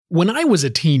When I was a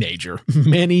teenager,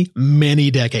 many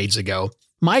decades ago,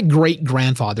 my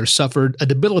great-grandfather suffered a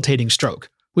debilitating stroke,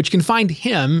 which confined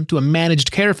him to a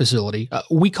managed care facility,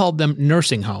 we called them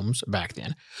nursing homes back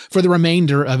then, for the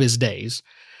remainder of his days,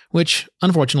 which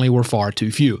unfortunately were far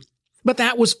too few. But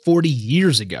that was 40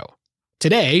 years ago.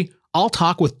 Today, I'll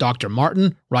talk with Dr.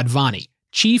 Martin Radvani,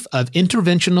 Chief of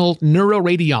Interventional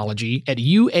Neuroradiology at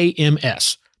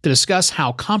UAMS, to discuss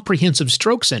how comprehensive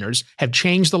stroke centers have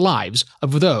changed the lives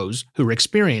of those who are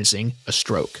experiencing a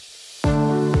stroke.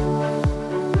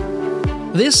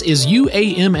 This is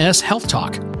UAMS Health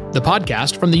Talk, the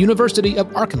podcast from the University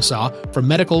of Arkansas for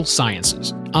Medical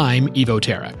Sciences. I'm Evo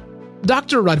Terra.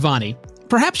 Dr. Radvani,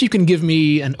 perhaps you can give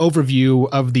me an overview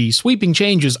of the sweeping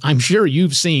changes I'm sure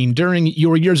you've seen during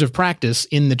your years of practice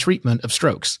in the treatment of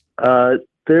strokes.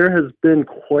 There has been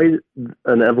quite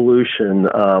an evolution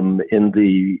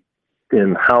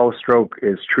in how stroke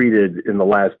is treated in the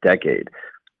last decade.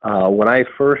 When I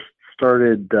first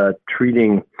started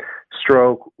treating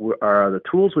stroke, the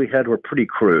tools we had were pretty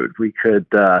crude. We could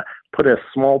put a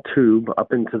small tube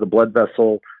up into the blood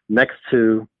vessel next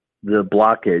to the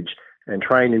blockage and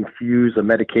try and infuse a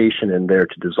medication in there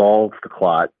to dissolve the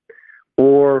clot.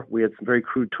 Or we had some very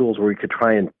crude tools where we could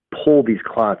try and pull these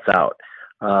clots out.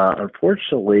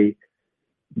 Unfortunately,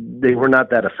 they were not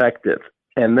that effective.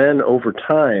 And then over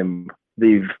time,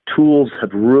 these tools have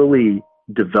really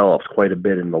developed quite a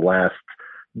bit in the last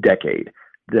decade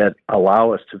that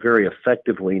allow us to very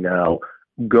effectively now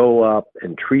go up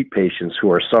and treat patients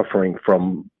who are suffering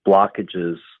from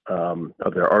blockages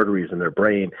of their arteries in their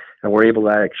brain. And we're able to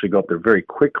actually go up there very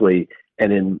quickly.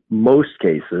 And in most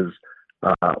cases,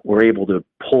 we're able to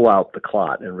pull out the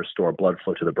clot and restore blood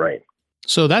flow to the brain.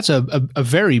 So that's a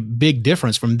very big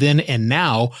difference from then and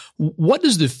now. What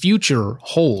does the future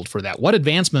hold for that? What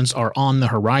advancements are on the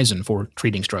horizon for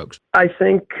treating strokes? I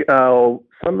think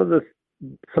some of the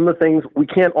things, we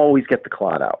can't always get the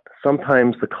clot out.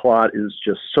 Sometimes the clot is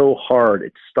just so hard,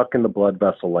 it's stuck in the blood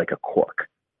vessel like a cork.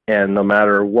 And no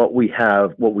matter what we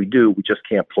do, we just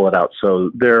can't pull it out. So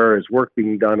there is work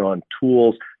being done on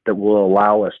tools that will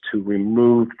allow us to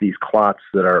remove these clots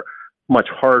that are much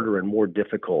harder and more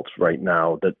difficult right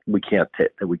now that we can't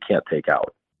take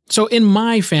out. So in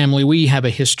my family, we have a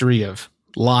history of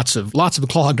lots of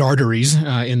clogged arteries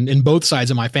in both sides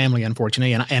of my family,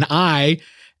 unfortunately. And I,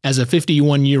 as a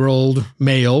 51-year-old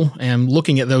male, am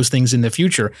looking at those things in the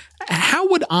future. How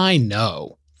would I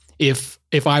know if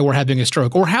I were having a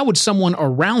stroke, or how would someone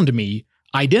around me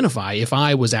identify if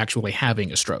I was actually having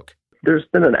a stroke? There's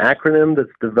been an acronym that's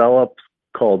developed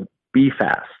called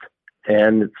BFAST.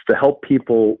 And it's to help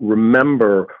people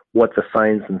remember what the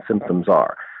signs and symptoms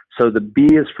are. So the B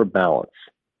is for balance.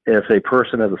 If a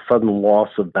person has a sudden loss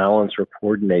of balance or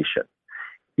coordination.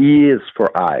 E is for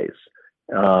eyes.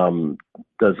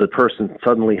 Does the person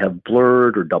suddenly have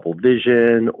blurred or double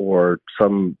vision or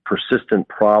some persistent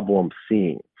problem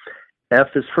seeing? F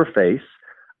is for face.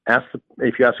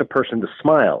 If you ask a person to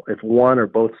smile, if one or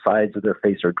both sides of their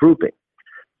face are drooping,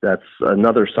 that's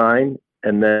another sign.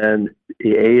 And then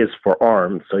the A is for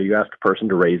arms. So you ask the person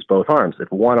to raise both arms.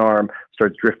 If one arm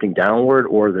starts drifting downward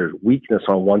or there's weakness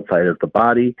on one side of the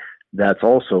body, that's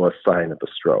also a sign of a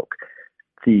stroke.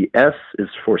 The S is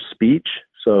for speech.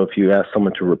 So if you ask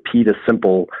someone to repeat a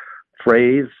simple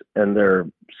phrase and their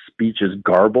speech is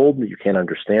garbled, you can't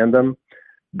understand them,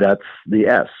 that's the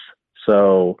S.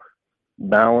 So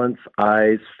balance,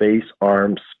 eyes, face,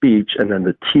 arms, speech, and then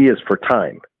the T is for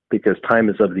time, because time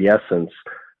is of the essence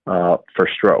for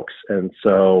strokes. And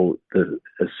so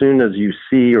as soon as you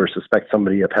see or suspect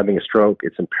somebody of having a stroke,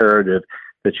 it's imperative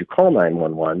that you call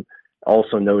 911,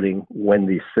 also noting when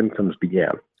these symptoms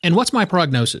began. And what's my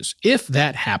prognosis? If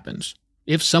that happens,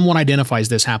 if someone identifies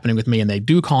this happening with me and they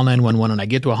do call 911 and I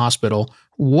get to a hospital,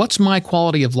 what's my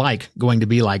quality of life going to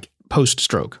be like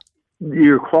post-stroke?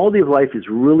 Your quality of life is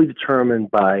really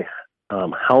determined by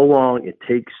how long it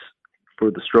takes for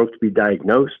the stroke to be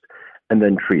diagnosed and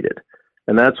then treated.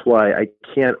 And that's why I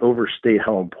can't overstate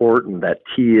how important that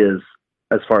T is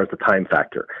as far as the time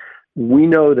factor. We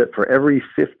know that for every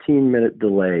 15-minute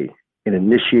delay in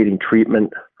initiating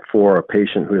treatment for a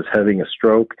patient who is having a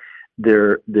stroke,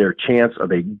 their chance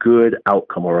of a good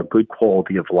outcome or a good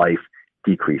quality of life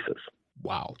decreases.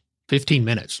 Wow. 15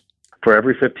 minutes. For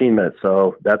every 15 minutes.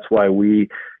 So that's why we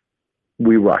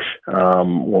rush.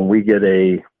 When we get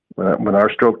when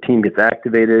our stroke team gets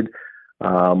activated,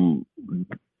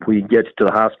 we get to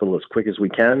the hospital as quick as we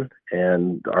can,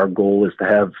 and our goal is to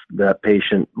have that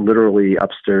patient literally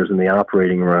upstairs in the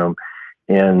operating room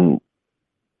in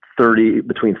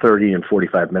between 30 and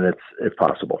 45 minutes if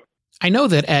possible. I know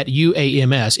that at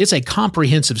UAMS, it's a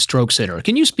comprehensive stroke center.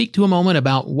 Can you speak to a moment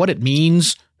about what it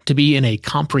means to be in a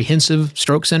comprehensive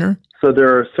stroke center? So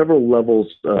there are several levels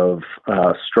of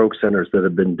stroke centers that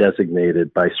have been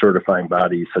designated by certifying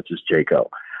bodies such as JCAHO.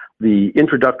 The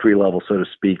introductory level, so to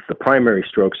speak, the primary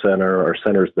stroke center are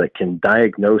centers that can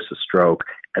diagnose a stroke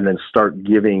and then start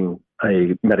giving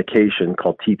a medication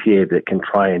called TPA that can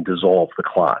try and dissolve the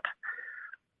clot.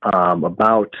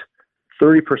 About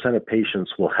 30% of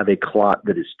patients will have a clot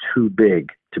that is too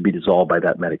big to be dissolved by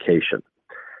that medication.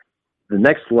 The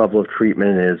next level of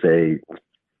treatment is a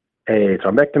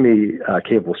thrombectomy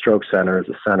capable stroke center is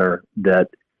a center that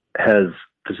has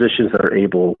physicians that are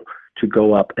able to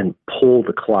go up and pull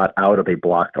the clot out of a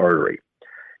blocked artery.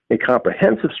 A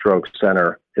comprehensive stroke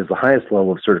center is the highest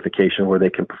level of certification where they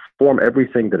can perform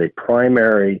everything that a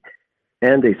primary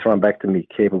and a thrombectomy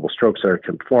capable stroke center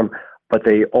can perform, but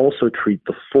they also treat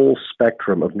the full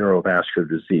spectrum of neurovascular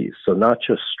disease. So not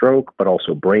just stroke, but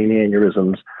also brain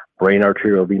aneurysms, brain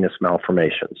arterial venous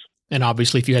malformations. And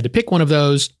obviously, if you had to pick one of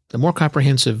those, the more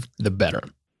comprehensive, the better.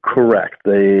 Correct.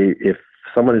 If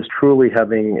someone is truly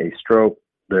having a stroke,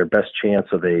 their best chance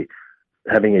of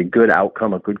having a good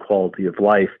outcome, a good quality of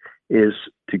life, is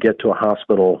to get to a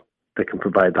hospital that can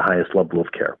provide the highest level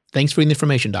of care. Thanks for the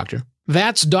information, Doctor.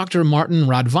 That's Dr. Martin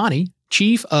Radvani,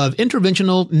 Chief of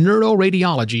Interventional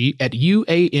Neuroradiology at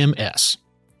UAMS.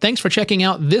 Thanks for checking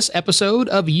out this episode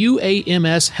of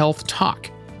UAMS Health Talk.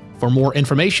 For more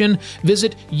information,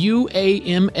 visit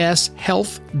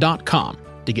uamshealth.com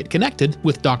to get connected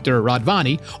with Dr.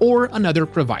 Radvani or another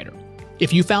provider.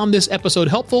 If you found this episode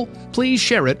helpful, please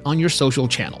share it on your social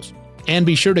channels. And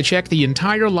be sure to check the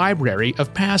entire library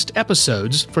of past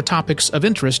episodes for topics of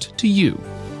interest to you.